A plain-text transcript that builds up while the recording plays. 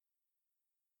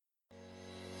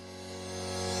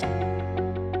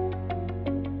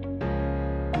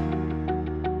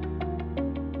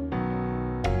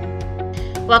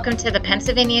Welcome to the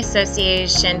Pennsylvania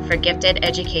Association for Gifted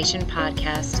Education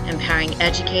podcast, empowering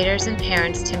educators and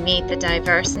parents to meet the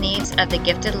diverse needs of the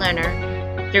gifted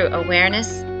learner through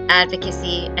awareness,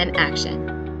 advocacy, and action.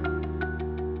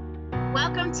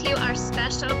 Welcome to our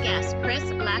special guest, Chris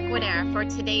Laquidara, for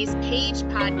today's Page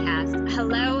podcast.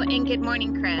 Hello and good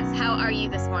morning, Chris. How are you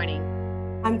this morning?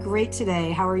 I'm great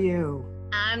today. How are you?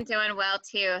 I'm doing well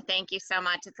too. Thank you so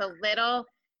much. It's a little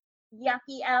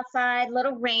yucky outside, a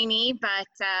little rainy, but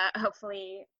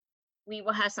hopefully we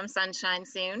will have some sunshine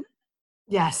soon.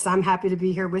 Yes, I'm happy to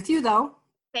be here with you though.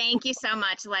 Thank you so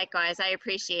much. Likewise, I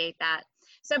appreciate that.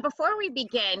 So before we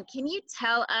begin, can you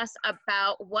tell us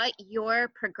about what your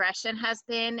progression has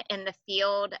been in the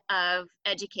field of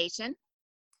education?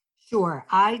 Sure.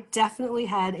 I definitely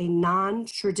had a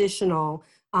non-traditional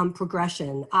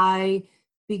progression. I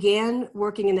began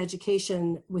working in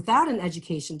education without an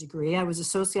education degree. I was a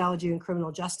sociology and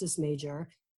criminal justice major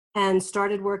and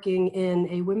started working in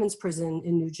a women's prison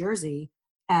in New Jersey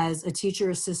as a teacher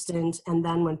assistant, and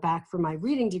then went back for my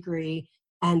reading degree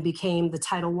and became the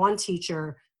Title I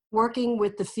teacher, working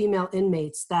with the female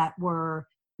inmates that were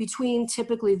between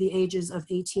typically the ages of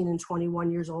 18 and 21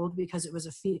 years old, because it was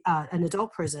an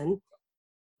adult prison.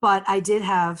 But I did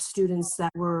have students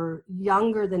that were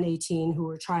younger than 18 who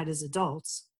were tried as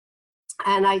adults.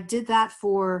 And I did that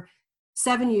for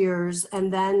 7 years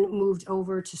and then moved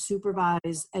over to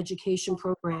supervise education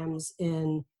programs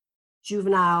in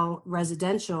juvenile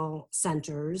residential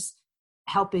centers,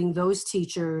 helping those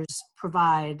teachers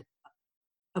provide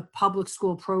a public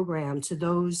school program to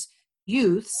those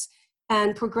youths,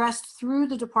 and progressed through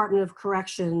the Department of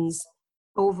Corrections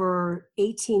over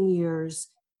 18 years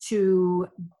to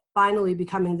finally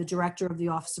becoming the director of the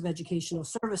Office of Educational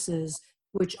Services,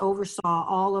 which oversaw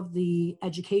all of the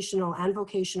educational and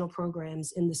vocational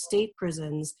programs in the state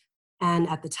prisons. And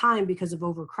at the time, because of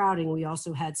overcrowding, we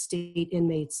also had state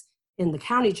inmates in the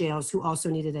county jails who also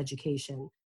needed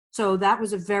education. So that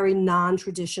was a very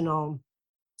non-traditional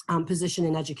position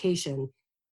in education.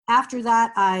 After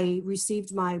that, I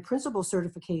received my principal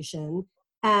certification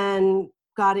and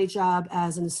got a job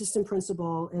as an assistant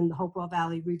principal in the Hopewell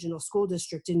Valley Regional School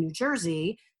District in New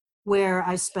Jersey, where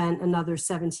I spent another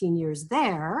 17 years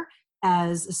there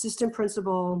as assistant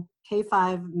principal,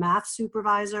 K-5 math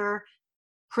supervisor,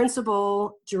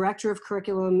 principal, director of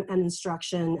curriculum and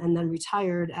instruction, and then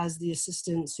retired as the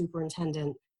assistant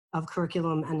superintendent of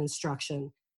curriculum and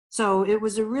instruction. So it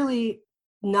was a really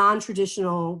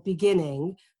non-traditional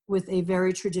beginning with a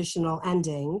very traditional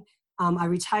ending. I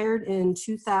retired in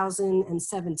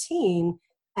 2017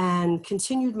 and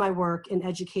continued my work in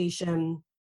education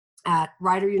at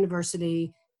Rider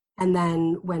University, and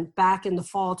then went back in the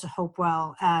fall to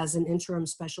Hopewell as an interim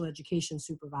special education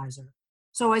supervisor.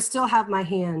 So I still have my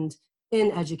hand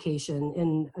in education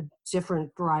in a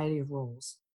different variety of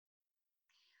roles.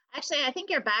 Actually, I think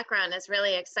your background is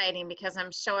really exciting because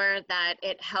I'm sure that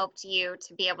it helped you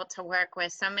to be able to work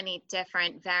with so many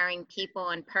different varying people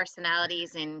and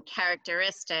personalities and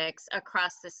characteristics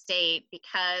across the state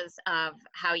because of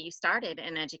how you started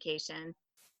in education.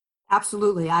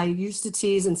 Absolutely. I used to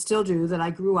tease, and still do, that I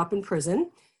grew up in prison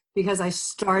because I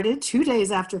started 2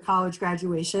 days after college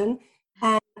graduation,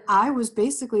 and I was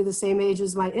basically the same age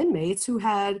as my inmates who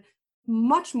had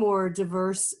much more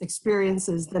diverse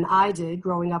experiences than I did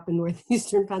growing up in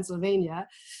northeastern Pennsylvania.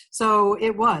 So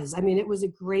it was a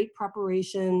great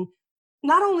preparation,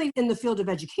 not only in the field of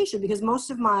education, because most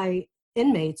of my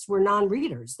inmates were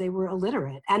non-readers. They were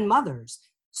illiterate and mothers.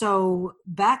 So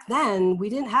back then, we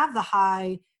didn't have the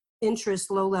high interest,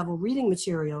 low-level reading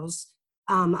materials.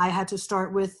 I had to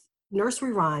start with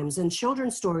nursery rhymes and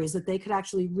children's stories that they could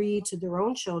actually read to their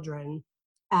own children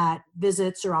at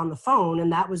visits or on the phone, and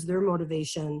that was their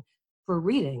motivation for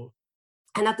reading.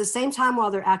 And at the same time, while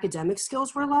their academic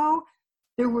skills were low,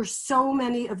 there were so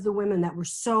many of the women that were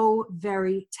so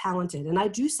very talented, and I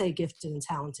do say gifted and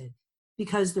talented,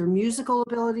 because their musical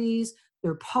abilities,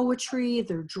 their poetry,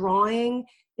 their drawing,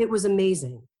 it was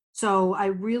amazing. So I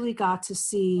really got to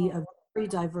see a very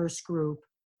diverse group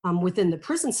within the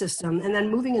prison system. And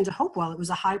then moving into Hopewell, it was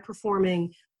a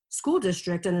high-performing school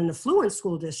district and an affluent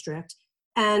school district.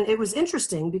 And it was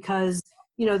interesting because,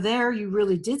 there you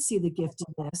really did see the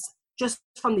giftedness just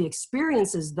from the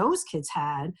experiences those kids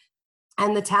had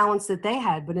and the talents that they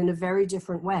had, but in a very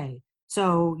different way.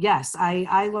 So yes,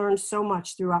 I learned so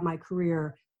much throughout my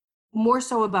career, more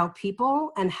so about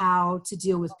people and how to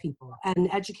deal with people.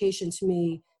 And education to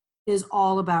me is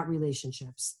all about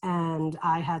relationships. And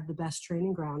I had the best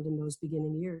training ground in those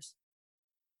beginning years.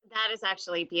 That is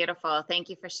actually beautiful. Thank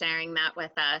you for sharing that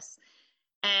with us.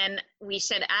 And we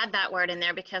should add that word in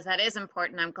there because that is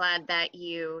important. I'm glad that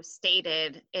you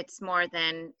stated it's more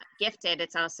than gifted,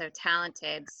 it's also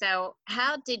talented. So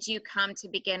how did you come to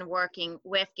begin working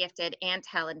with gifted and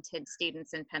talented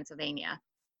students in Pennsylvania?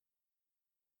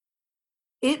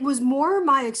 It was more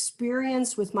my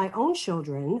experience with my own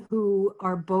children who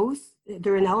are both,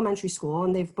 they're in elementary school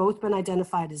and they've both been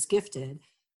identified as gifted.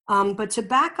 But to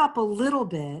back up a little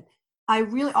bit,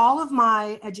 all of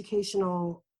my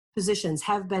educational positions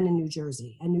have been in New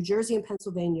Jersey, and New Jersey and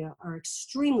Pennsylvania are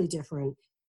extremely different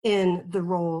in the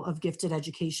role of gifted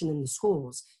education in the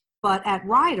schools. But at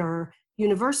Rider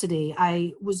University,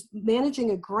 I was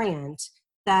managing a grant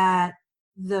that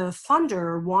the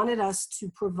funder wanted us to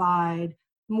provide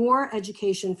more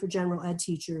education for general ed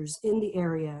teachers in the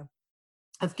area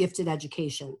of gifted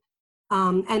education.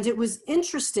 And it was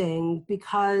interesting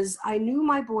because I knew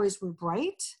my boys were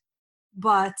bright,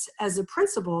 but as a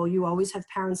principal, you always have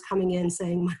parents coming in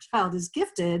saying, my child is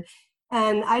gifted,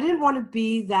 and I didn't want to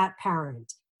be that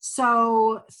parent.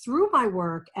 So through my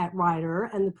work at Rider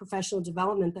and the professional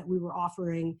development that we were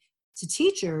offering to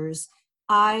teachers,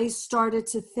 I started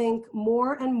to think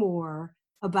more and more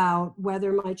about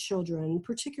whether my children,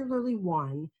 particularly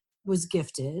one, was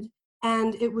gifted.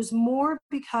 And it was more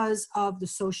because of the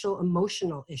social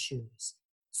emotional issues.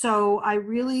 So I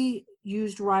really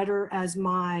used Rider as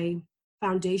my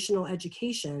foundational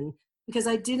education because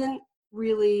I didn't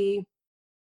really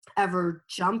ever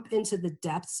jump into the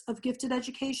depths of gifted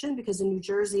education because in New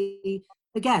Jersey,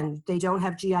 again, they don't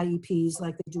have GIEPs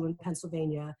like they do in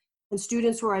Pennsylvania. And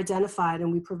students were identified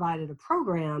and we provided a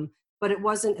program, but it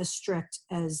wasn't as strict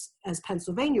as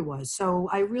Pennsylvania was. So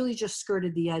I really just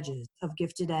skirted the edges of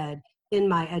gifted ed in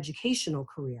my educational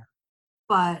career.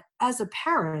 But as a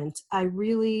parent, I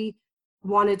really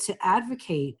wanted to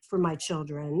advocate for my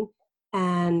children.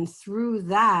 And through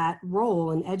that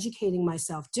role in educating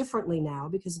myself differently now,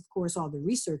 because of course all the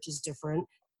research is different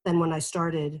than when I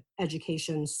started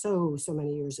education so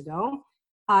many years ago,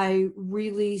 I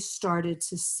really started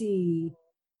to see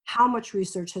how much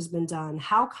research has been done,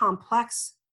 how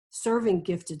complex serving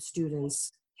gifted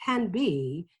students can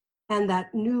be, and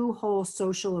that new whole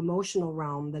social emotional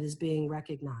realm that is being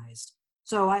recognized.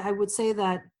 So I would say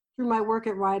that through my work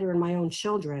at Rider and my own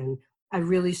children, I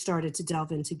really started to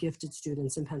delve into gifted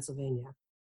students in Pennsylvania.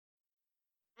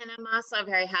 And I'm also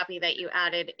very happy that you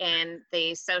added in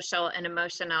the social and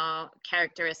emotional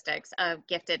characteristics of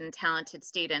gifted and talented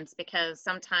students because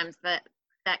sometimes that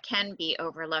can be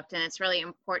overlooked, and it's really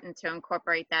important to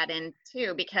incorporate that in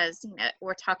too because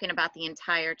we're talking about the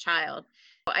entire child.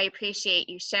 I appreciate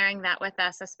you sharing that with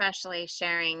us, especially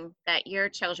sharing that your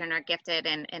children are gifted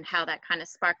and how that kind of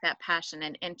sparked that passion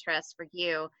and interest for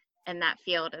you in that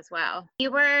field as well.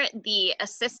 You were the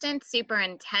assistant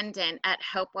superintendent at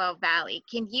Hopewell Valley.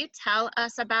 Can you tell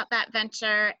us about that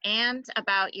venture and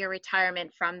about your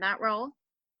retirement from that role?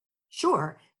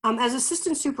 Sure. As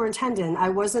assistant superintendent,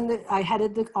 I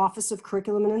headed the Office of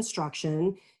Curriculum and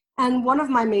Instruction, and one of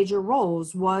my major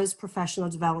roles was professional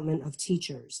development of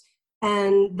teachers.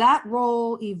 And that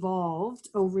role evolved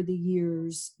over the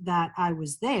years that I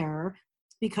was there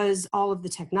because all of the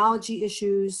technology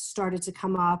issues started to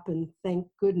come up, and thank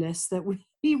goodness that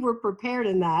we were prepared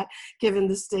in that, given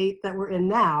the state that we're in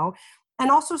now, and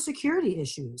also security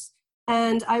issues.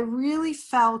 And I really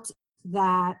felt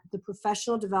that the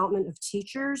professional development of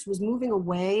teachers was moving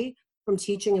away from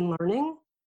teaching and learning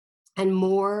and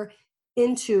more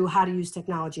into how to use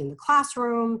technology in the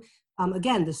classroom,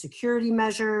 again, the security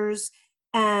measures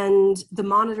and the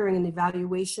monitoring and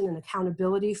evaluation and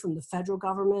accountability from the federal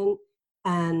government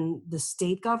and the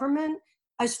state government.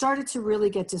 I started to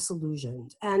really get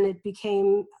disillusioned, and it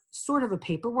became sort of a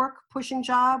paperwork pushing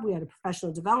job. We had a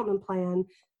professional development plan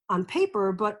on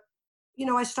paper, but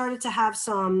I started to have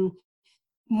some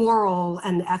moral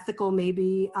and ethical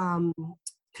maybe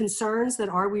concerns that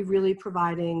are we really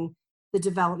providing the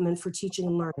development for teaching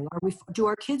and learning? Do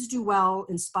our kids do well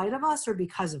in spite of us or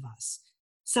because of us?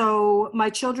 So my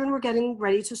children were getting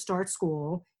ready to start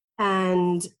school,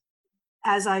 and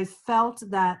as I felt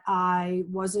that I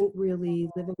wasn't really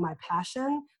living my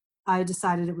passion, I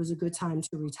decided it was a good time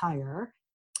to retire.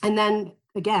 And then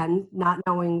again, not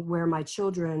knowing where my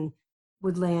children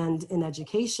would land in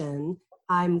education,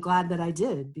 I'm glad that I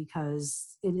did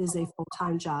because it is a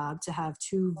full-time job to have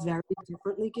two very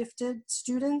differently gifted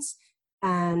students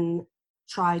and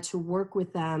try to work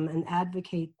with them and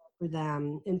advocate for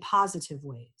them in positive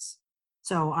ways.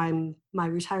 So my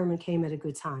retirement came at a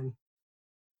good time.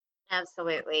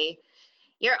 Absolutely.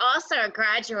 You're also a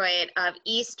graduate of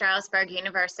East Stroudsburg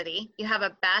University. You have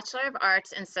a Bachelor of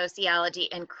Arts in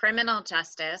Sociology and Criminal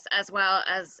Justice, as well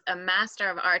as a Master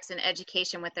of Arts in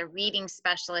Education with a Reading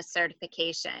Specialist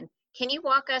certification. Can you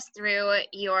walk us through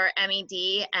your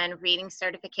MED and reading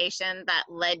certification that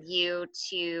led you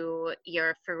to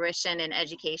your fruition in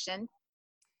education?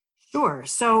 Sure.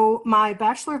 So my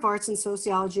Bachelor of Arts in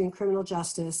Sociology and Criminal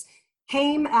Justice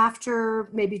came after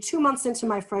maybe 2 months into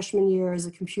my freshman year as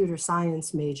a computer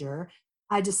science major.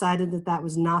 I decided that that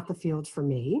was not the field for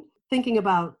me. Thinking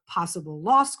about possible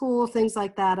law school, things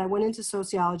like that, I went into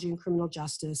sociology and criminal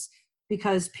justice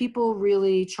because people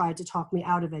really tried to talk me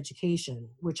out of education,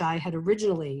 which I had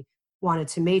originally wanted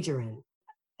to major in.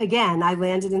 Again, I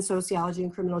landed in sociology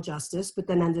and criminal justice, but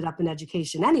then ended up in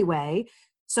education anyway.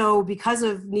 So because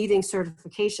of needing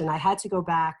certification, I had to go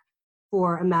back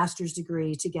for a master's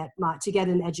degree to get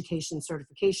an education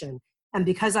certification. And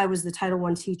because I was the Title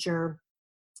I teacher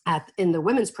in the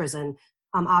women's prison,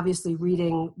 obviously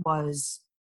reading was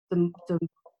the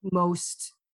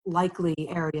most likely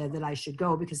area that I should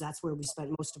go because that's where we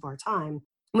spent most of our time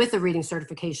with the reading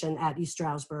certification at East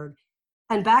Stroudsburg.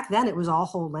 And back then it was all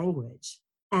whole language.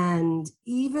 And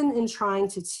even in trying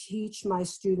to teach my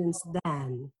students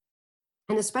then,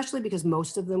 and especially because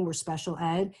most of them were special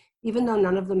ed, even though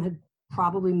none of them had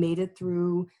probably made it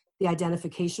through the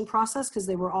identification process because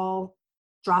they were all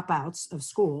dropouts of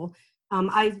school,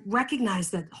 I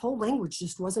recognized that whole language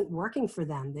just wasn't working for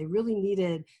them. They really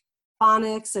needed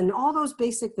phonics and all those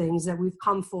basic things that we've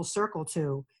come full circle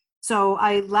to. So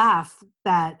I laugh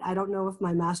that I don't know if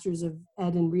my master's of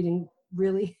ed in reading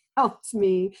really helped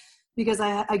me because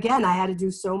I had to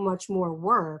do so much more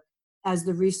work as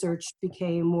the research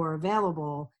became more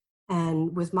available.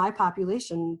 And with my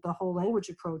population, the whole language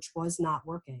approach was not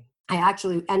working. I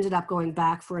actually ended up going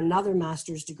back for another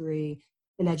master's degree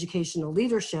in educational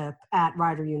leadership at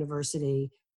Rider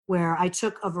University, where I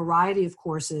took a variety of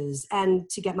courses and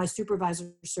to get my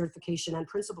supervisor certification and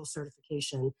principal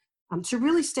certification to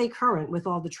really stay current with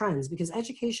all the trends, because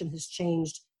education has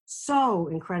changed so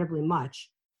incredibly much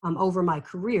over my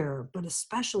career, but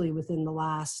especially within the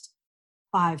last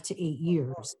 5 to 8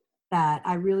 years, that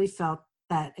I really felt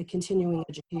that a continuing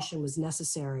education was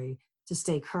necessary to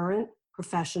stay current,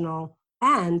 professional,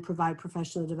 and provide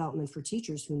professional development for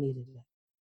teachers who needed it.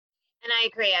 And I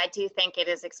agree. I do think it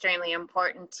is extremely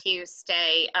important to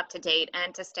stay up to date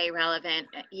and to stay relevant.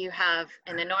 You have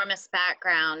an enormous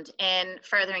background in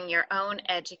furthering your own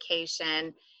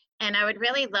education. And I would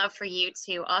really love for you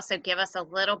to also give us a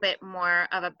little bit more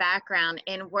of a background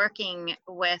in working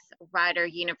with Rider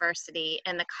University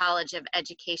and the College of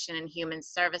Education and Human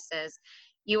Services.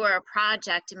 You were a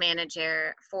project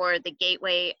manager for the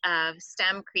Gateway of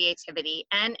STEM Creativity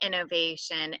and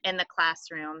Innovation in the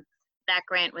Classroom. That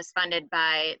grant was funded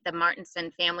by the Martinson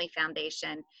Family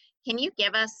Foundation. Can you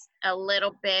give us a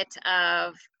little bit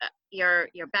of your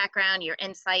background, your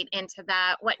insight into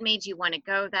that? What made you want to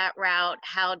go that route?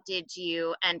 How did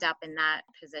you end up in that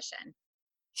position?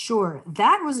 Sure.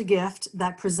 That was a gift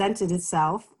that presented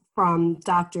itself from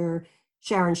Dr.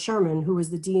 Sharon Sherman, who was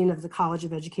the Dean of the College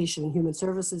of Education and Human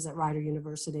Services at Rider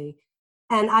University.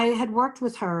 And I had worked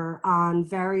with her on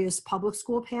various public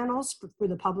school panels for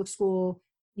the public school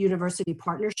university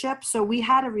partnership. So we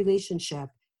had a relationship.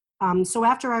 So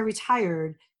after I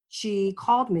retired, she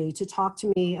called me to talk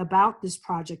to me about this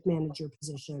project manager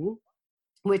position,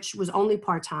 which was only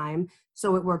part-time.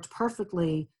 So it worked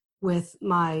perfectly with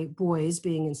my boys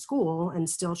being in school and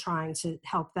still trying to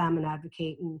help them and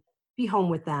advocate and be home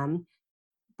with them.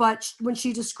 But when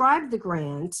she described the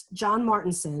grant, John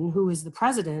Martinson, who is the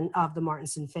president of the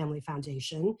Martinson Family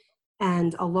Foundation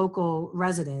and a local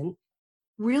resident,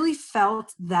 really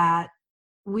felt that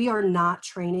we are not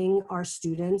training our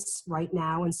students right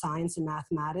now in science and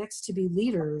mathematics to be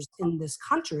leaders in this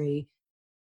country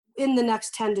in the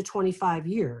next 10 to 25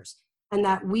 years, and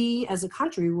that we as a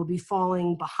country will be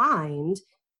falling behind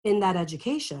in that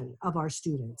education of our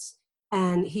students.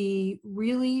 And he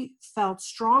really felt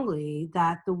strongly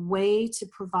that the way to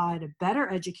provide a better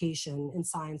education in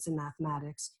science and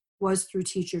mathematics was through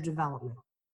teacher development.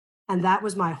 And that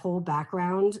was my whole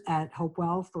background at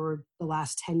Hopewell for the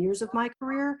last 10 years of my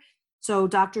career. So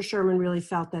Dr. Sherman really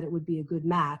felt that it would be a good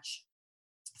match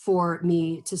for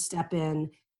me to step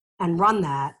in and run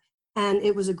that. And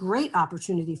it was a great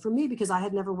opportunity for me because I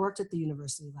had never worked at the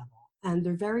university level, and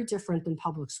they're very different than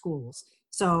public schools.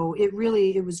 So it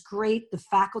was great. The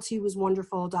faculty was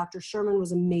wonderful. Dr. Sherman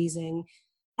was amazing.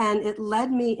 And it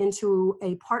led me into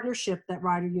a partnership that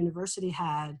Rider University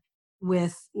had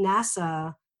with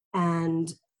NASA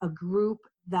and a group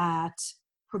that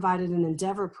provided an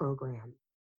Endeavor program.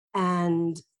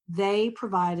 And they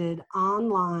provided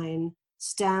online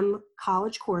STEM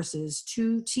college courses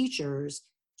to teachers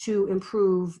to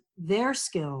improve their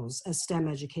skills as STEM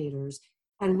educators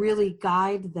and really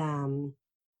guide them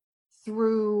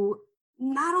through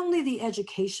not only the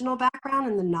educational background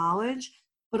and the knowledge,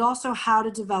 but also how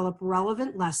to develop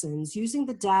relevant lessons using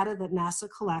the data that NASA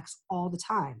collects all the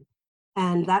time.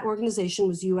 And that organization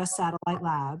was US Satellite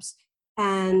Labs.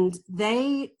 And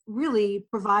they really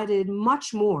provided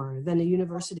much more than a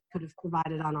university could have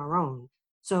provided on our own.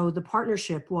 So the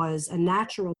partnership was a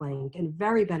natural link and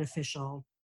very beneficial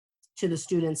to the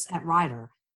students at Rider.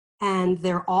 And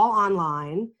they're all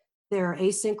online. They're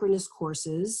asynchronous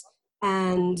courses.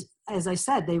 And as I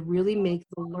said, they really make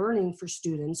the learning for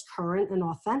students current and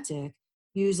authentic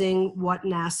using what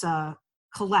NASA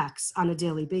collects on a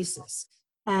daily basis.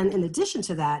 And in addition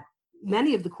to that,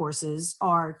 many of the courses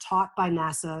are taught by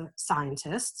NASA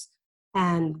scientists,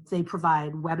 and they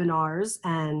provide webinars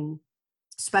and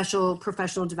special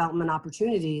professional development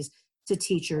opportunities to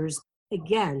teachers,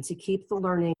 again, to keep the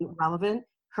learning relevant,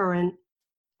 current,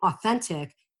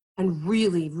 authentic, and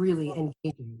really, really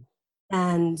engaging.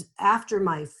 And after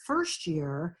my first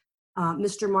year,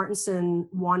 Mr. Martinson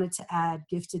wanted to add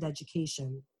gifted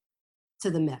education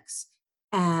to the mix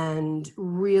and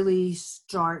really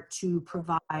start to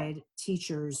provide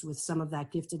teachers with some of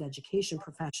that gifted education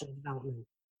professional development.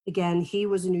 Again, he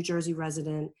was a New Jersey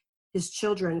resident. His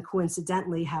children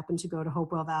coincidentally happened to go to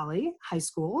Hopewell Valley High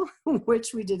School,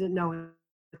 which we didn't know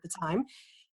at the time.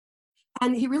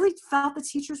 And he really felt that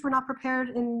teachers were not prepared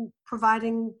in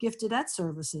providing gifted ed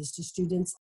services to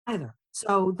students either.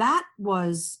 So that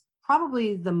was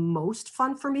probably the most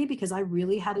fun for me because I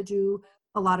really had to do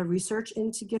a lot of research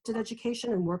into gifted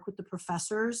education and work with the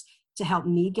professors to help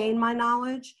me gain my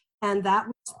knowledge. And that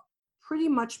was pretty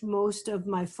much most of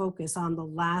my focus on the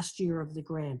last year of the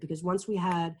grant, because once we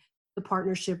had the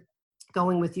partnership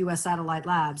going with US Satellite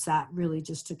Labs, that really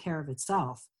just took care of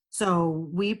itself. So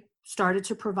we started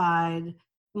to provide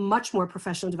much more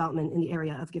professional development in the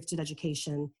area of gifted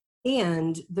education.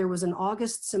 And there was an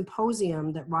August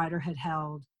symposium that Rider had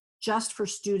held just for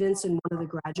students in one of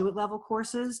the graduate level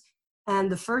courses.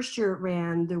 And the first year it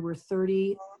ran, there were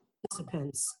 30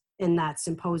 participants in that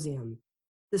symposium.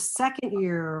 The second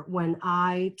year, when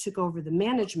I took over the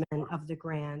management of the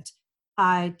grant,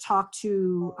 I talked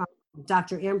to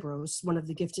Dr. Ambrose, one of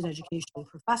the gifted education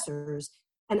professors,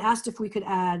 and asked if we could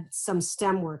add some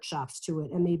STEM workshops to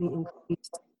it and maybe increase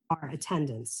our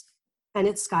attendance. And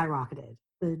it skyrocketed.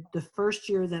 The first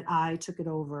year that I took it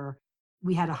over,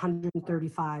 we had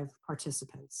 135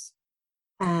 participants.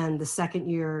 And the second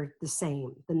year, the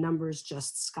same. The numbers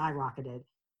just skyrocketed.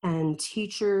 And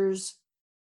teachers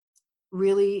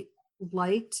really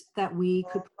liked that we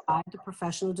could provide the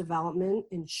professional development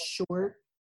in short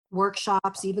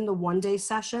workshops, even the one-day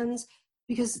sessions,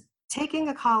 because taking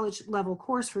a college level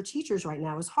course for teachers right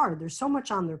now is hard. There's so much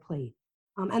on their plate.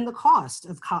 And the cost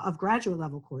of graduate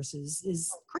level courses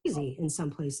is crazy in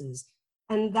some places.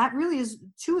 And that really is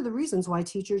two of the reasons why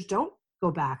teachers don't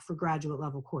go back for graduate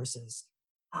level courses.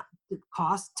 The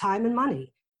cost, time, and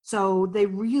money. So they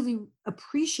really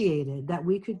appreciated that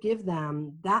we could give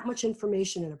them that much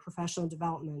information in a professional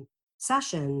development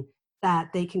session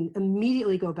that they can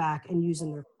immediately go back and use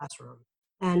in their classroom.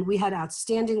 And we had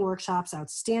outstanding workshops,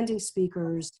 outstanding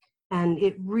speakers, and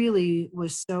it really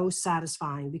was so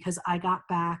satisfying because I got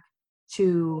back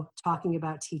to talking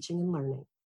about teaching and learning.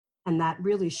 And that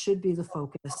really should be the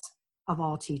focus of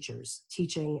all teachers,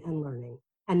 teaching and learning.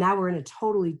 And now we're in a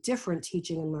totally different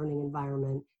teaching and learning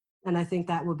environment. And I think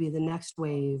that will be the next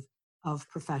wave of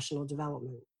professional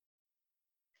development.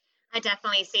 I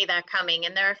definitely see that coming.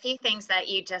 And there are a few things that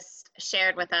you just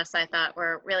shared with us I thought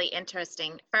were really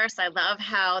interesting. First, I love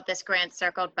how this grant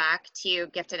circled back to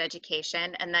gifted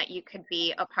education and that you could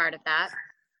be a part of that.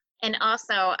 And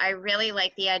also, I really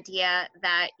like the idea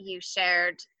that you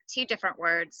shared two different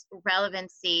words,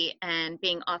 relevancy and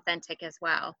being authentic as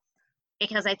well.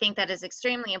 Because I think that is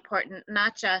extremely important,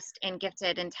 not just in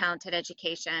gifted and talented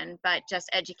education, but just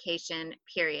education,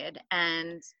 period.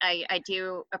 And I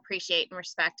do appreciate and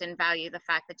respect and value the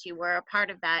fact that you were a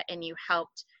part of that and you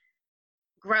helped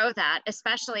grow that,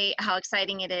 especially how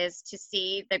exciting it is to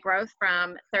see the growth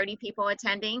from 30 people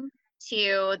attending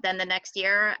to then the next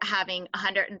year having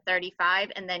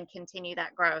 135 and then continue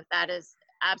that growth. That is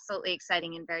absolutely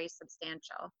exciting and very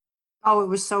substantial. Oh, it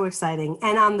was so exciting.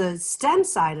 And on the STEM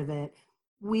side of it,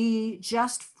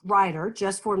 Rider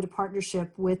just formed a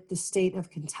partnership with the state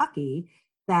of Kentucky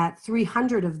that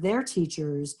 300 of their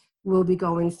teachers will be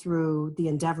going through the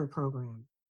Endeavor program.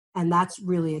 And that's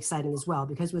really exciting as well,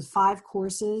 because with 5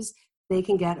 courses, they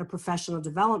can get a professional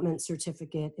development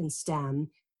certificate in STEM.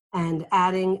 and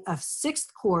adding a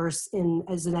 6th course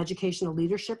as an educational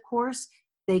leadership course,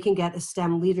 they can get a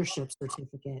STEM leadership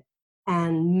certificate.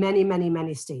 And many, many,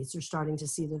 many states are starting to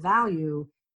see the value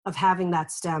of having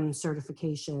that STEM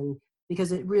certification,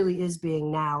 because it really is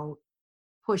being now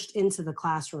pushed into the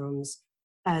classrooms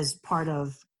as part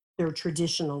of their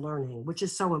traditional learning, which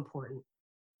is so important.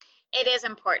 It is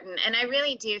important. And I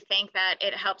really do think that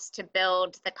it helps to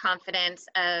build the confidence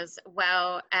as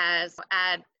well as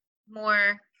add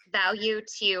more value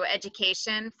to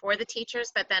education for the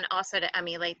teachers, but then also to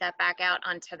emulate that back out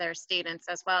onto their students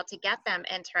as well, to get them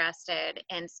interested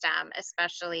in STEM,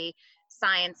 especially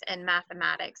science and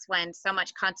mathematics, when so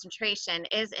much concentration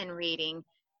is in reading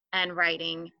and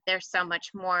writing. There's so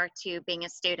much more to being a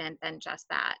student than just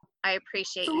that. I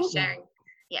appreciate you sharing.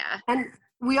 Yeah. And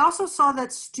we also saw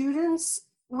that students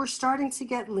were starting to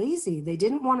get lazy. They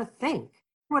didn't want to think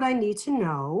what I need to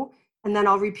know, and then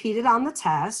I'll repeat it on the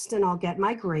test and I'll get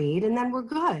my grade, and then we're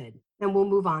good and we'll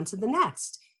move on to the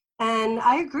next. And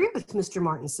I agree with Mr.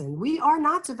 Martinson. We are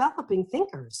not developing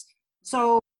thinkers.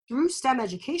 So through STEM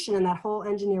education and that whole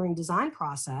engineering design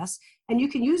process, and you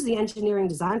can use the engineering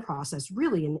design process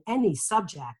really in any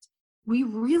subject, we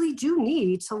really do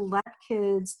need to let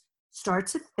kids start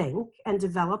to think and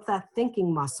develop that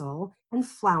thinking muscle and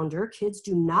flounder. Kids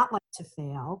do not like to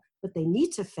fail, but they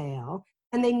need to fail.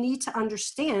 And they need to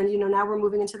understand, now we're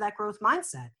moving into that growth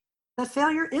mindset, that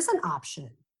failure is an option,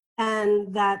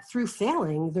 and that through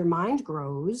failing, their mind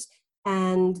grows,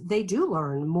 and they do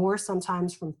learn more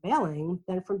sometimes from failing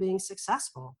than from being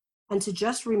successful. And to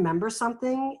just remember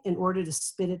something in order to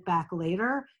spit it back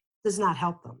later does not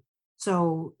help them.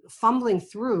 So fumbling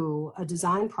through a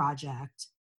design project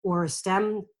or a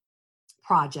STEM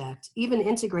project, even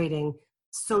integrating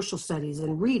social studies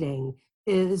and reading,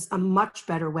 is a much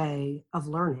better way of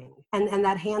learning. And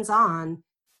that hands-on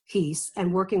piece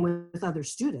and working with other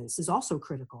students is also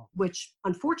critical, which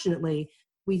unfortunately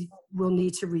we will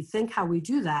need to rethink how we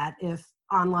do that if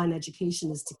online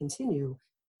education is to continue.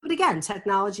 But again,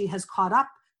 technology has caught up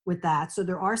with that. So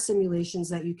there are simulations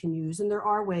that you can use, and there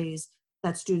are ways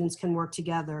that students can work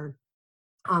together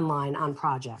online on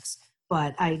projects.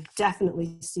 But I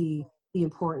definitely see the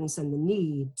importance and the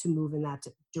need to move in that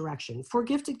direction for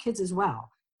gifted kids as well,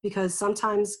 because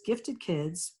sometimes gifted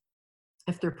kids,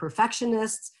 if they're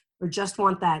perfectionists or just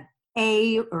want that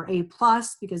A or A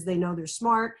plus because they know they're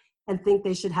smart and think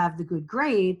they should have the good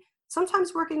grade,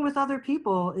 sometimes working with other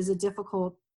people is a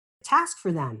difficult task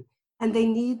for them. And they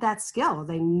need that skill.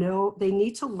 They know they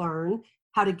need to learn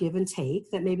how to give and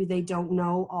take, that maybe they don't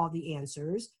know all the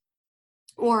answers,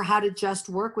 or how to just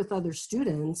work with other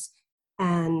students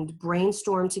and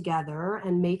brainstorm together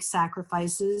and make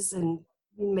sacrifices. And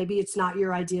maybe it's not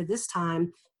your idea this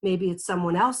time, maybe it's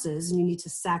someone else's, and you need to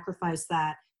sacrifice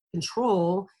that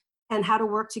control, and how to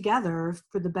work together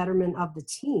for the betterment of the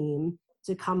team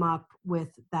to come up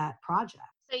with that project.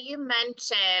 So you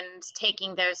mentioned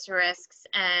taking those risks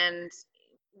and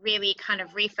really kind of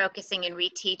refocusing and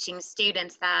reteaching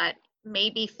students that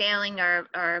maybe failing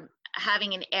or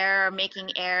having an error, making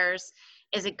errors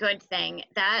is a good thing.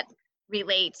 That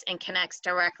relates and connects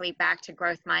directly back to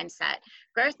growth mindset.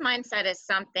 Growth mindset is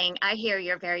something I hear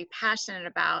you're very passionate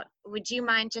about. Would you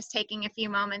mind just taking a few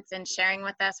moments and sharing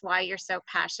with us why you're so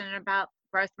passionate about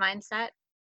growth mindset?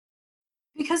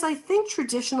 Because I think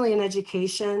traditionally in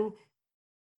education,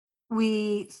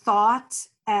 we thought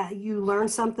you learn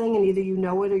something and either you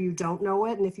know it or you don't know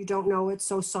it. And if you don't know it,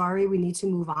 so sorry, we need to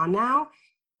move on now.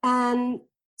 And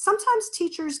sometimes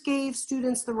teachers gave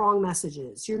students the wrong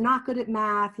messages. You're not good at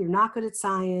math, you're not good at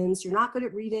science, you're not good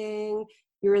at reading,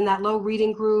 you're in that low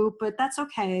reading group, but that's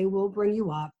okay, we'll bring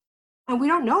you up. And we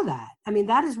don't know that. I mean,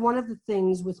 that is one of the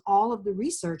things with all of the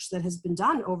research that has been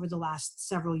done over the last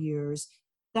several years,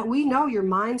 that we know your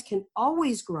mind can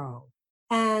always grow.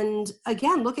 And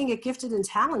again, looking at gifted and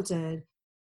talented,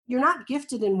 you're not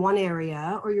gifted in one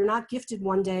area, or you're not gifted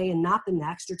one day and not the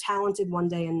next, or talented one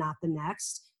day and not the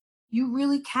next. You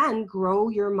really can grow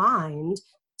your mind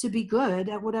to be good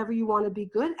at whatever you want to be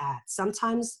good at.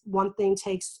 Sometimes one thing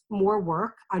takes more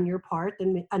work on your part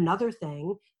than another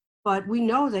thing, but we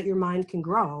know that your mind can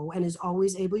grow and is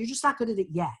always able. You're just not good at it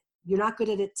yet. You're not good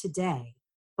at it today.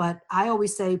 But I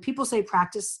always say, people say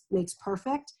practice makes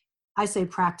perfect. I say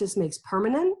practice makes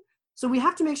permanent. So we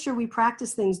have to make sure we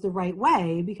practice things the right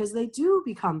way, because they do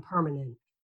become permanent.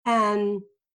 And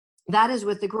that is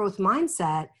with the growth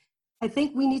mindset. I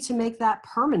think we need to make that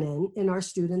permanent in our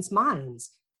students'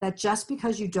 minds, that just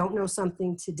because you don't know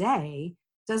something today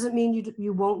doesn't mean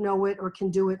you won't know it or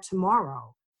can do it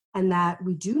tomorrow. And that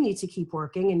we do need to keep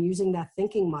working and using that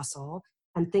thinking muscle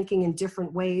and thinking in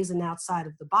different ways and outside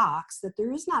of the box, that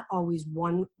there is not always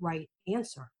one right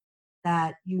answer,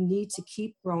 that you need to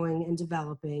keep growing and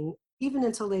developing even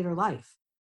into later life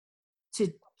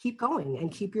to keep going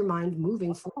and keep your mind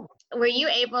moving forward. Were you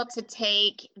able to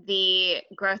take the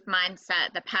growth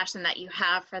mindset, the passion that you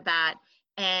have for that,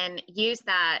 and use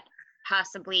that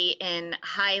possibly in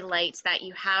highlights that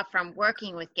you have from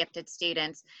working with gifted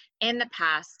students in the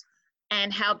past,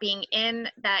 and how being in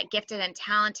that gifted and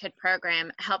talented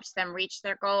program helps them reach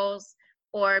their goals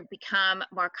or become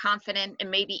more confident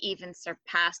and maybe even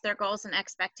surpass their goals and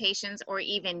expectations, or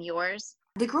even yours?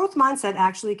 The growth mindset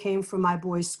actually came from my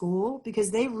boys' school,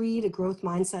 because they read a growth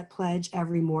mindset pledge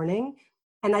every morning.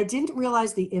 And I didn't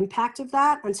realize the impact of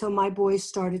that until my boys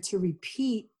started to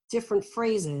repeat different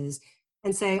phrases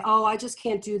and say, oh, I just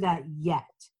can't do that yet.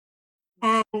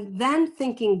 And then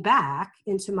thinking back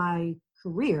into my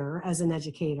career as an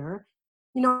educator,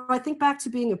 I think back to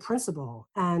being a principal.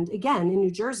 And again, in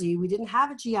New Jersey, we didn't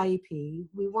have a GIEP.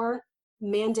 We weren't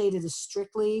mandated as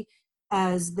strictly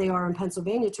as they are in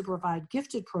Pennsylvania to provide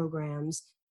gifted programs.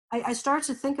 I started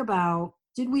to think about,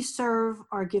 did we serve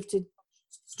our gifted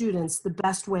students the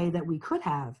best way that we could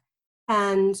have?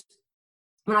 And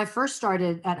when I first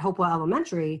started at Hopewell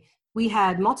Elementary, we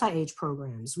had multi-age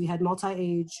programs. We had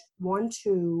multi-age 1,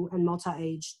 2, and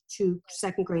multi-age 2,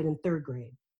 second grade and third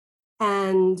grade.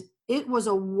 And it was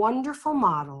a wonderful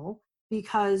model,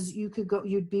 because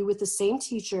you'd be with the same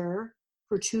teacher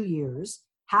for 2 years.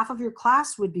 Half of your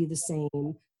class would be the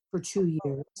same for 2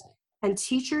 years. And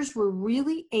teachers were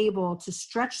really able to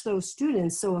stretch those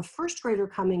students, so a first grader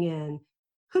coming in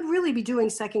could really be doing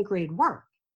second grade work.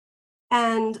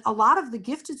 And a lot of the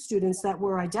gifted students that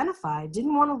were identified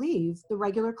didn't want to leave the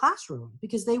regular classroom,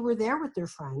 because they were there with their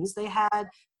friends. They had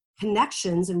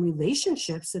connections and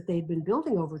relationships that they'd been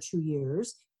building over 2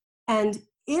 years. And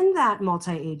in that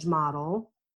multi-age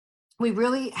model, we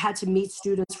really had to meet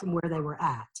students from where they were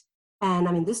at. And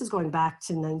I mean, this is going back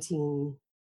to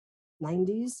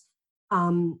 1990s,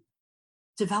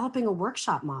 developing a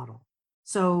workshop model.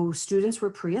 So students were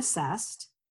pre-assessed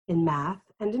in math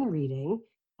and in reading,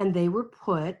 and they were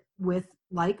put with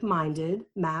like-minded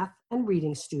math and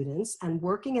reading students and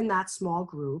working in that small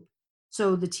group,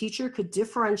 so the teacher could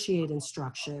differentiate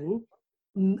instruction.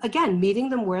 Again, meeting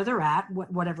them where they're at,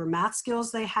 whatever math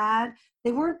skills they had.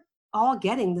 They weren't all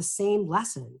getting the same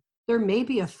lesson. There may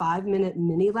be a 5-minute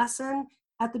mini lesson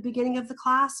at the beginning of the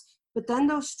class, but then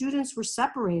those students were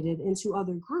separated into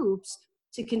other groups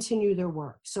to continue their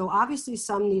work. So obviously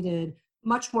some needed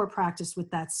much more practice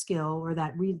with that skill, or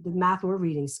the math or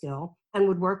reading skill, and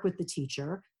would work with the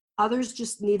teacher. Others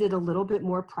just needed a little bit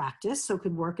more practice, so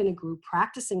could work in a group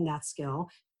practicing that skill,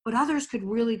 but others could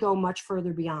really go much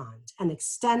further beyond and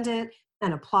extend it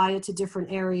and apply it to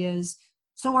different areas.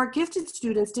 So our gifted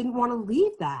students didn't want to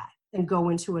leave that and go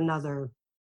into another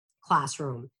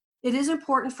classroom. It is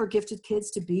important for gifted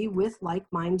kids to be with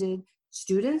like-minded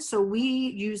students. So we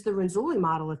used the Renzulli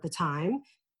model at the time,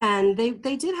 and they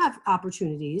did have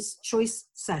opportunities, choice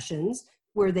sessions,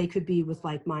 where they could be with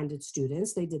like-minded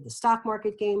students. They did the stock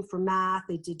market game for math.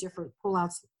 They did different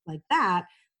pullouts like that.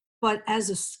 But as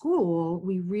a school,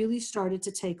 we really started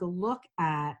to take a look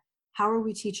at, how are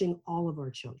we teaching all of our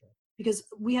children? Because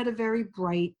we had a very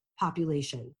bright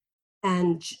population.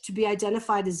 And to be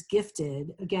identified as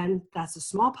gifted, again, that's a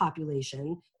small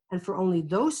population. And for only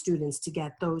those students to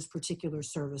get those particular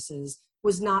services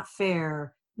was not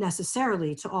fair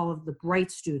necessarily to all of the bright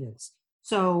students.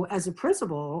 So as a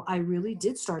principal, I really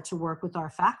did start to work with our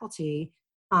faculty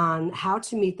on how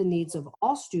to meet the needs of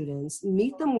all students,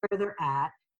 meet them where they're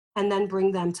at, and then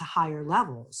bring them to higher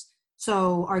levels.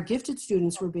 So our gifted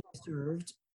students were being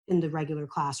served in the regular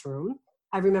classroom.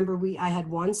 I remember I had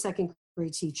one second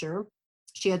grade teacher.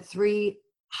 She had 3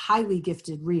 highly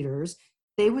gifted readers.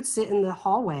 They would sit in the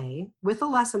hallway with a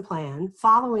lesson plan,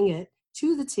 following it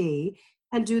to the T,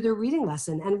 and do their reading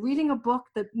lesson, and reading a book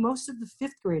that most of the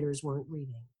 5th graders weren't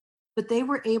reading. But they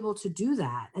were able to do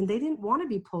that, and they didn't want to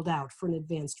be pulled out for an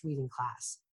advanced reading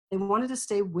class. They wanted to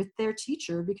stay with their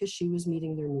teacher because she was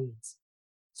meeting their needs.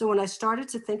 So when I started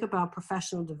to think about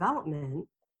professional development,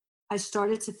 I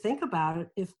started to think about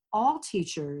if all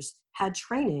teachers had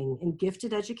training in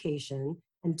gifted education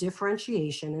and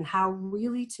differentiation, and how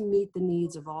really to meet the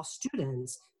needs of all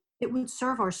students, it would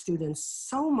serve our students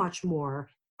so much more.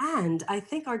 And I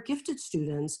think our gifted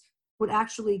students would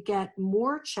actually get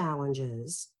more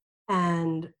challenges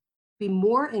and be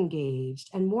more engaged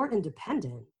and more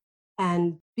independent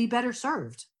and be better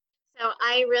served. So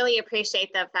I really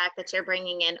appreciate the fact that you're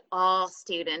bringing in all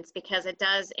students, because it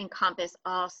does encompass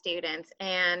all students.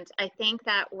 And I think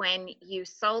that when you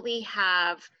solely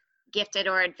have gifted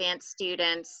or advanced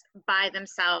students by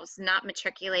themselves, not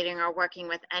matriculating or working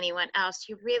with anyone else,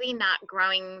 you're really not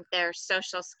growing their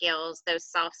social skills, those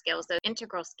soft skills, those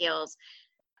integral skills,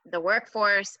 the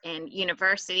workforce and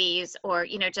universities, or,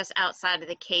 just outside of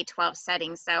the K-12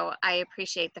 setting. So I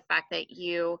appreciate the fact that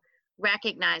you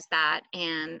recognize that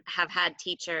and have had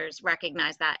teachers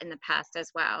recognize that in the past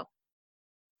as well.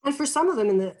 And for some of them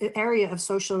in the area of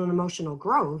social and emotional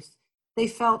growth, they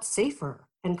felt safer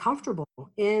and comfortable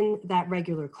in that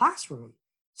regular classroom.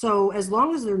 So as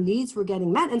long as their needs were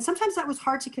getting met, and sometimes that was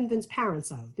hard to convince parents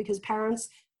of, because parents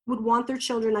would want their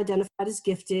children identified as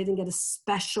gifted and get a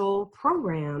special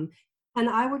program. And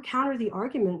I would counter the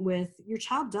argument with, your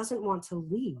child doesn't want to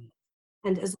leave.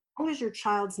 And as long as your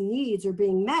child's needs are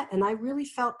being met, and I really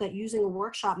felt that using a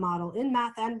workshop model in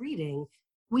math and reading,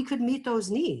 we could meet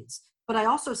those needs. But I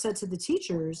also said to the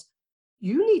teachers,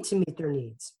 you need to meet their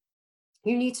needs.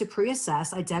 You need to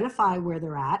pre-assess, identify where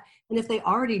they're at. And if they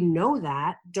already know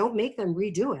that, don't make them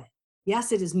redo it.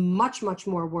 Yes, it is much, much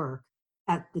more work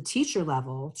at the teacher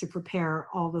level to prepare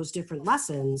all those different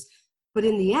lessons. But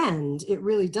in the end, it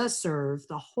really does serve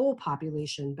the whole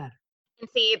population better. And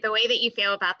see, the way that you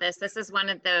feel about this is one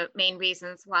of the main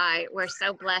reasons why we're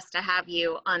so blessed to have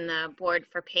you on the board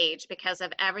for Page, because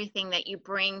of everything that you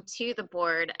bring to the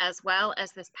board, as well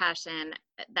as this passion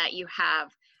that you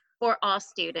have for all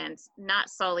students, not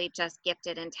solely just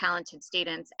gifted and talented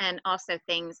students, and also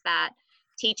things that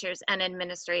teachers and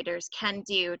administrators can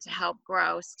do to help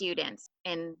grow students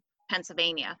in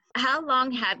Pennsylvania. How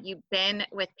long have you been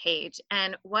with Page,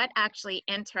 and what actually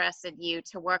interested you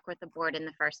to work with the board in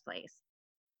the first place?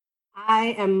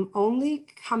 I am only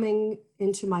coming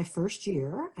into my first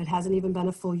year. It hasn't even been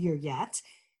a full year yet.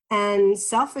 And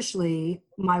selfishly,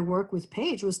 my work with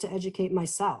Page was to educate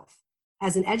myself.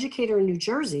 As an educator in New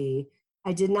Jersey,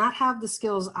 I did not have the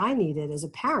skills I needed as a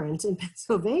parent in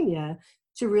Pennsylvania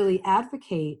to really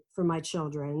advocate for my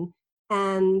children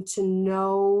and to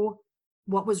know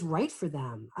what was right for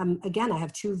them. Again, I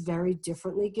have two very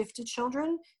differently gifted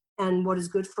children, and what is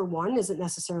good for one isn't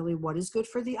necessarily what is good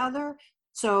for the other.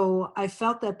 So I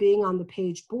felt that being on the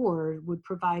Page board would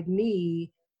provide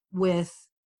me with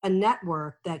a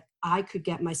network that I could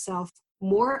get myself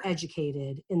more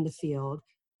educated in the field,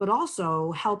 but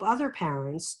also help other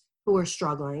parents who are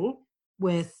struggling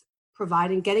with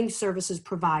getting services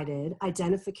provided,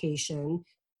 identification,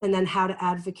 and then how to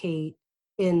advocate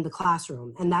in the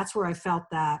classroom. And that's where I felt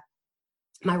that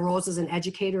my roles as an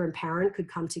educator and parent could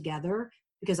come together,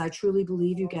 because I truly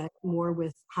believe you get more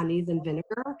with honey than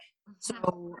vinegar.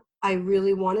 So I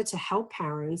really wanted to help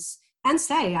parents and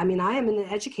say, I am an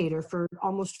educator for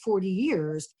almost 40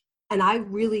 years, and I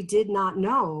really did not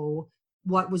know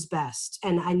what was best.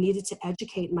 And I needed to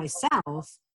educate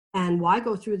myself. And why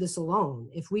go through this alone?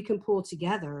 If we can pull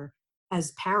together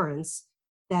as parents,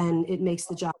 then it makes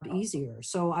the job easier.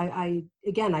 So I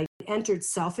entered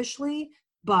selfishly,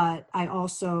 but I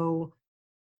also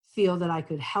feel that I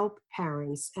could help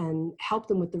parents and help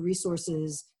them with the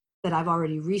resources that I've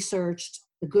already researched,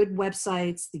 the good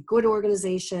websites, the good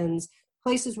organizations,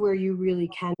 places where you really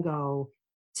can go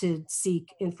to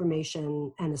seek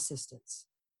information and assistance.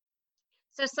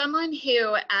 So someone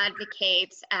who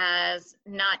advocates as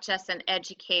not just an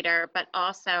educator, but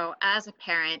also as a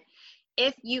parent,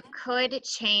 if you could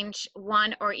change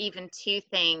one or even two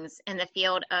things in the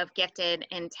field of gifted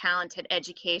and talented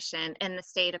education in the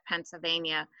state of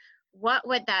Pennsylvania, what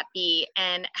would that be?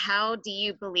 And how do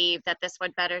you believe that this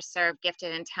would better serve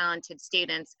gifted and talented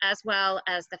students as well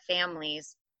as the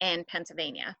families in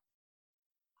Pennsylvania?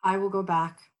 I will go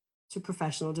back to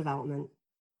professional development.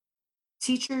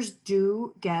 Teachers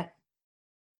do get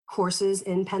courses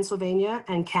in Pennsylvania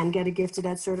and can get a gifted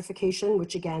ed certification,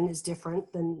 which again is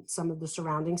different than some of the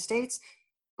surrounding states.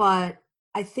 But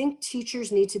I think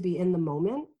teachers need to be in the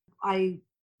moment. I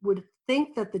would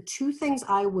think that the two things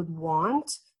I would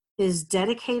want is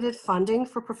dedicated funding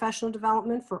for professional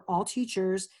development for all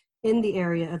teachers in the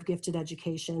area of gifted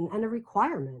education, and a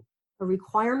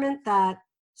requirement that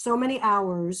so many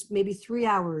hours, maybe 3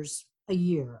 hours a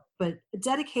year, but a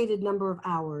dedicated number of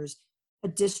hours a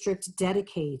district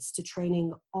dedicates to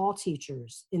training all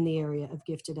teachers in the area of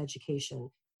gifted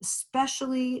education,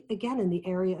 especially, again, in the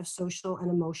area of social and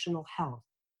emotional health.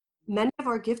 Many of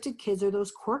our gifted kids are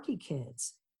those quirky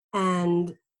kids.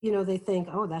 And, they think,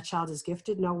 oh, that child is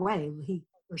gifted. No way. He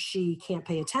or she can't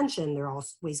pay attention. They're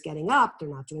always getting up. They're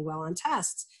not doing well on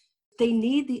tests. They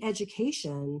need the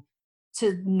education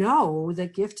to know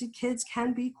that gifted kids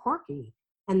can be quirky,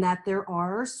 and that there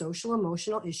are social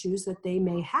emotional issues that they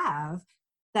may have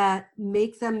that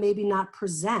make them maybe not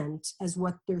present as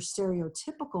what their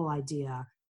stereotypical idea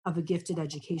of a gifted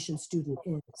education student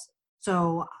is.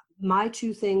 So my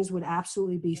two things would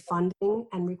absolutely be funding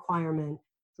and requirement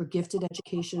for gifted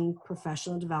education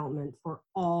professional development for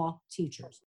all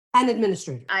teachers and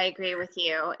administrators. I agree with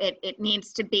you. It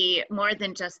needs to be more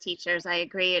than just teachers. I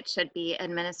agree it should be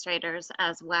administrators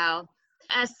as well.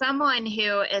 As someone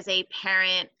who is a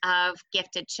parent of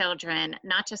gifted children,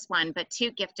 not just one, but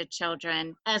two gifted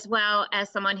children, as well as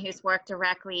someone who's worked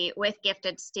directly with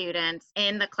gifted students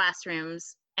in the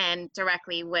classrooms and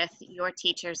directly with your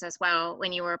teachers as well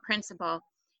when you were a principal,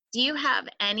 do you have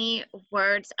any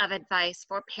words of advice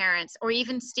for parents or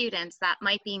even students that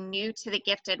might be new to the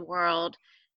gifted world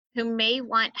who may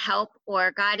want help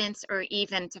or guidance or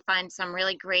even to find some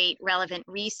really great relevant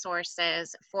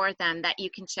resources for them that you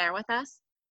can share with us?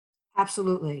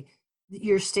 Absolutely.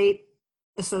 Your state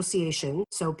association,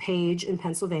 so PAGE in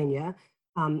Pennsylvania,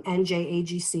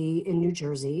 NJAGC in New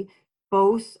Jersey,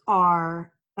 both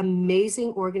are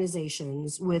amazing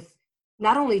organizations with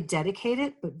not only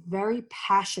dedicated, but very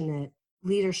passionate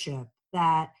leadership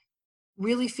that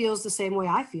really feels the same way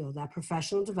I feel, that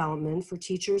professional development for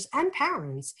teachers and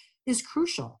parents is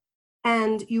crucial.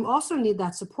 And you also need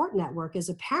that support network as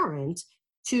a parent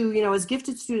to, as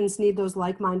gifted students need those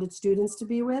like-minded students to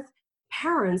be with,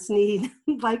 parents need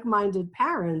like-minded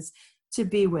parents to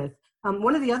be with.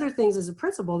 One of the other things as a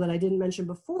principal that I didn't mention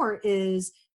before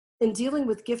is in dealing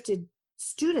with gifted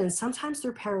students, sometimes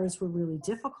their parents were really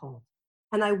difficult.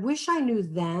 And I wish I knew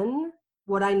then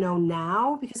what I know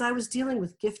now, because I was dealing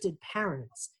with gifted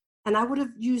parents and I would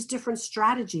have used different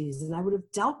strategies and I would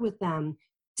have dealt with them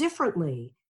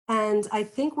differently. And I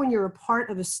think when you're a part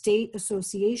of a state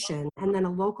association and then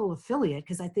a local affiliate,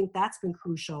 because I think that's been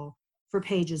crucial for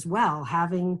PAGE as well,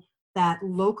 having that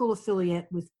local affiliate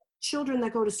with children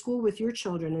that go to school with your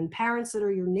children and parents that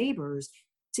are your neighbors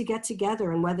to get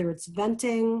together, and whether it's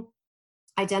venting,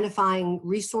 identifying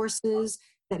resources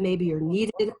that maybe are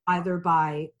needed either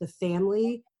by the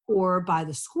family or by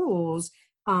the schools,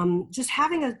 just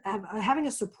having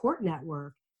a support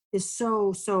network is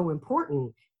so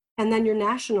important. And then your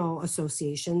national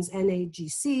associations,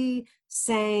 NAGC,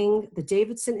 SANG, the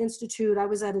Davidson Institute. I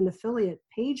was at an affiliate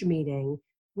PAGE meeting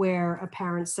where a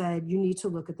parent said, you need to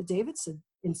look at the Davidson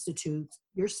Institute.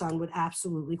 Your son would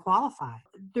absolutely qualify.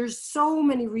 There's so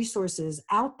many resources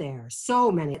out there,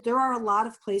 so many. There are a lot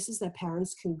of places that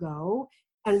parents can go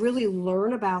and really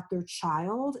learn about their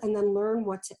child and then learn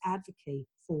what to advocate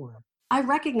for. I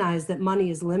recognize that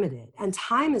money is limited and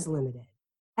time is limited.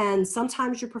 And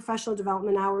sometimes your professional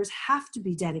development hours have to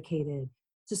be dedicated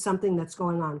to something that's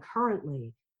going on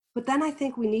currently. But then I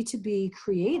think we need to be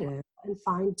creative and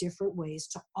find different ways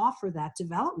to offer that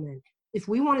development. If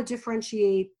we want to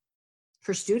differentiate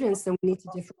for students, then we need to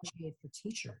differentiate for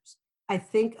teachers. I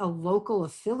think a local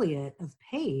affiliate of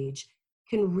PAGE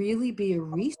can really be a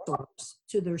resource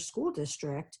to their school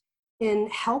district in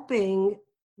helping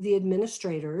the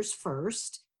administrators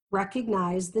first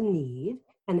recognize the need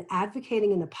and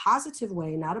advocating in a positive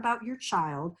way, not about your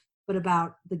child, but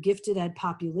about the gifted ed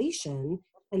population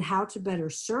and how to better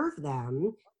serve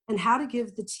them and how to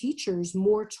give the teachers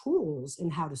more tools in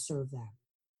how to serve them.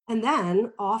 And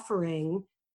then offering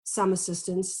some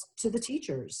assistance to the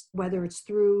teachers, whether it's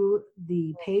through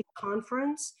the PAGE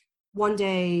conference,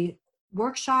 one-day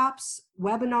workshops,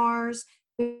 webinars.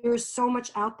 There's so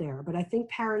much out there, but I think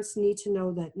parents need to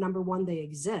know that, number one, they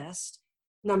exist,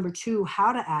 number two,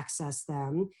 how to access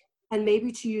them, and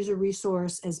maybe to use a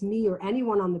resource as me or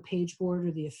anyone on the PAGE board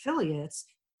or the affiliates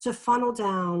to funnel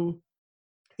down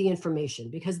the information,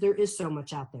 because there is so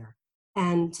much out there.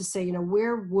 And to say,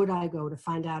 where would I go to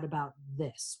find out about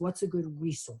this? What's a good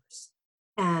resource?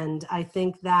 And I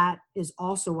think that is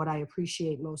also what I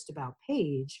appreciate most about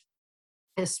PAGE,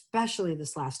 especially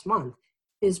this last month,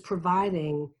 is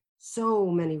providing so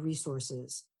many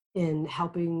resources in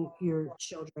helping your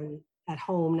children at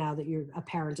home now that you're a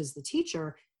parent as the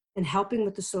teacher, and helping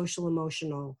with the social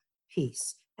emotional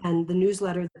piece. And the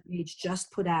newsletter that PAGE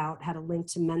just put out had a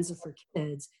link to Mensa for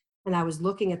Kids. And I was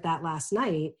looking at that last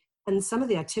night, and some of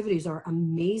the activities are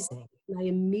amazing. And I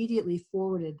immediately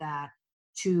forwarded that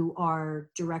to our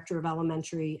director of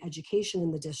elementary education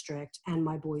in the district and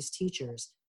my boys'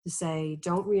 teachers to say,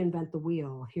 don't reinvent the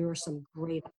wheel. Here are some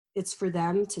great, it's for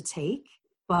them to take,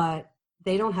 but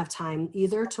they don't have time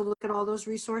either to look at all those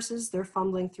resources. They're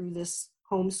fumbling through this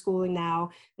homeschooling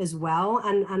now as well,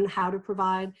 and how to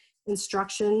provide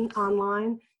instruction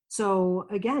online. So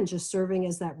again, just serving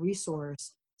as that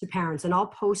resource to parents. And I'll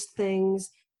post things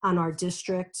on our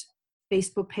district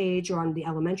Facebook page or on the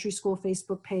elementary school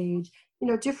Facebook page,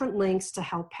 different links to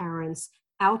help parents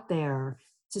out there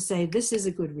to say, this is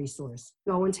a good resource.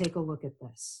 Go and take a look at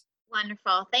this.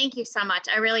 Wonderful. Thank you so much.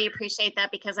 I really appreciate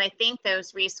that because I think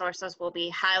those resources will be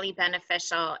highly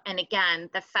beneficial. And again,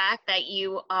 the fact that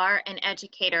you are an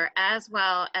educator as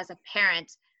well as a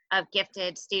parent of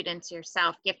gifted students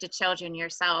yourself, gifted children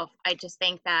yourself, I just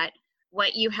think that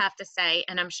what you have to say,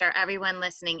 and I'm sure everyone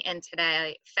listening in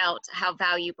today felt how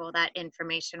valuable that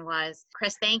information was.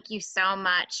 Chris, thank you so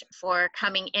much for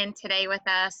coming in today with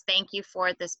us. Thank you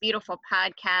for this beautiful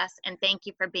podcast, and thank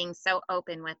you for being so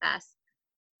open with us.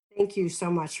 Thank you so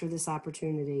much for this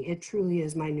opportunity. It truly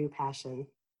is my new passion.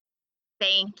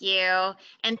 Thank you.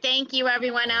 And thank you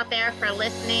everyone out there for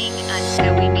listening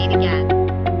until we meet again.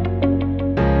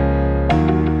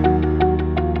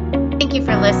 Thank you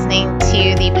for listening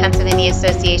to the Pennsylvania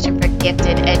Association for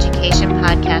Gifted Education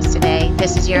podcast today.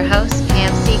 This is your host,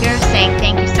 Pam Seeger, saying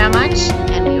thank you so much,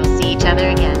 and we will see each other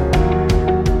again.